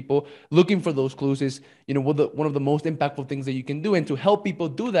high-level people, looking for those clues is, one of the most impactful things that you can do. And to help people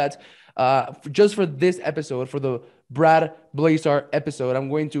do that, just for this episode, for the Brad Blazar episode, I'm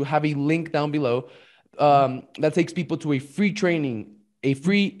going to have a link down below that takes people to a free training, a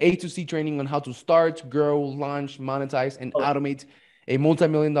free A to C training on how to start, grow, launch, monetize, and automate a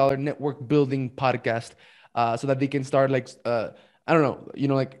multi-million-dollar network building podcast, so that they can start I don't know,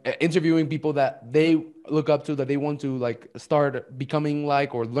 like interviewing people that they look up to, that they want to like start becoming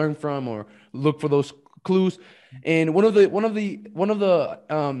like, or learn from, or look for those clues. And one of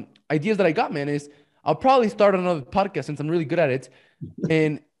the ideas that I got, man, is I'll probably start another podcast, since I'm really good at it,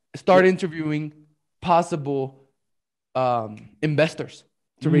 and start interviewing possible investors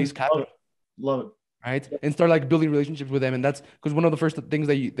to raise capital. Love it. Right. And start like building relationships with them. And that's because one of the first things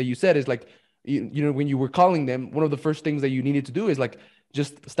that you said is like, when you were calling them, one of the first things that you needed to do is like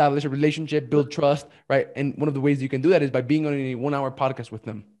just establish a relationship, build trust, right? And one of the ways you can do that is by being on a 1-hour podcast with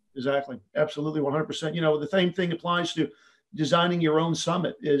them. Exactly. Absolutely. 100%. The same thing applies to designing your own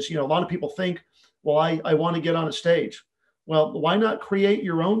summit. Is, a lot of people think, well, I want to get on a stage. Well, why not create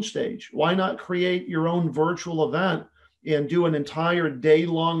your own stage? Why not create your own virtual event and do an entire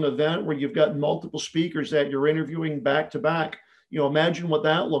day-long event where you've got multiple speakers that you're interviewing back to back? Imagine what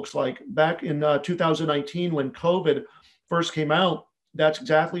that looks like. Back in 2019, when COVID first came out, that's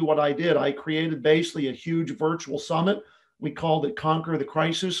exactly what I did. I created basically a huge virtual summit. We called it Conquer the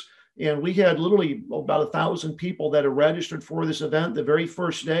Crisis. And we had literally about 1,000 people that had registered for this event. The very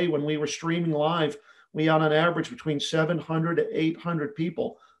first day when we were streaming live, we had on average between 700 to 800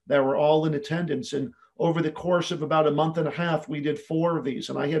 people that were all in attendance. And over the course of about a month and a half, we did 4 of these.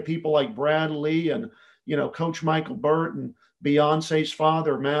 And I had people like Brad Lee and, Coach Michael Burt, and Beyonce's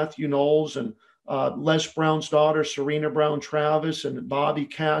father, Matthew Knowles, and Les Brown's daughter, Serena Brown Travis, and Bobby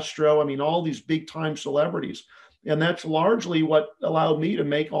Castro. I mean, all these big time celebrities. And that's largely what allowed me to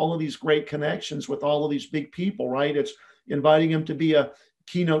make all of these great connections with all of these big people, right? It's inviting them to be a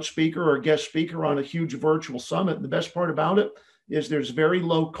keynote speaker or guest speaker on a huge virtual summit. And the best part about it is there's very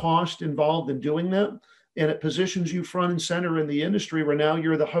low cost involved in doing that. And it positions you front and center in the industry, where now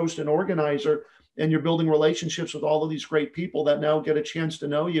you're the host and organizer, and you're building relationships with all of these great people that now get a chance to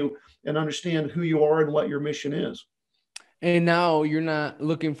know you and understand who you are and what your mission is. And now you're not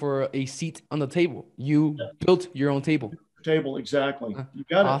looking for a seat on the table. You built your own table. Table, exactly. You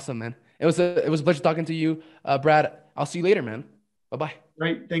got it. Awesome, man. It was a pleasure talking to you, Brad. I'll see you later, man. Bye-bye.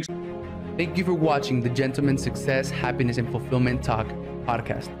 Great. Thanks. Thank you for watching the Gentleman's Success, Happiness, and Fulfillment Talk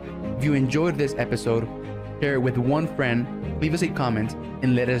podcast. If you enjoyed this episode, share it with one friend, leave us a comment,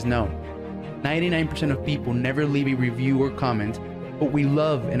 and let us know. 99% of people never leave a review or comment, but we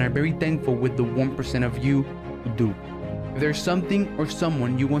love and are very thankful with the 1% of you who do. If there's something or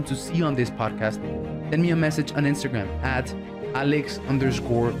someone you want to see on this podcast, send me a message on Instagram at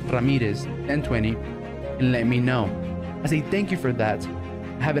Alex_Ramirez1020 and let me know. As a thank you for that,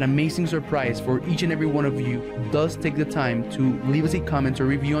 I have an amazing surprise for each and every one of you who does take the time to leave us a comment or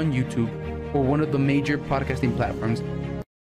review on YouTube or one of the major podcasting platforms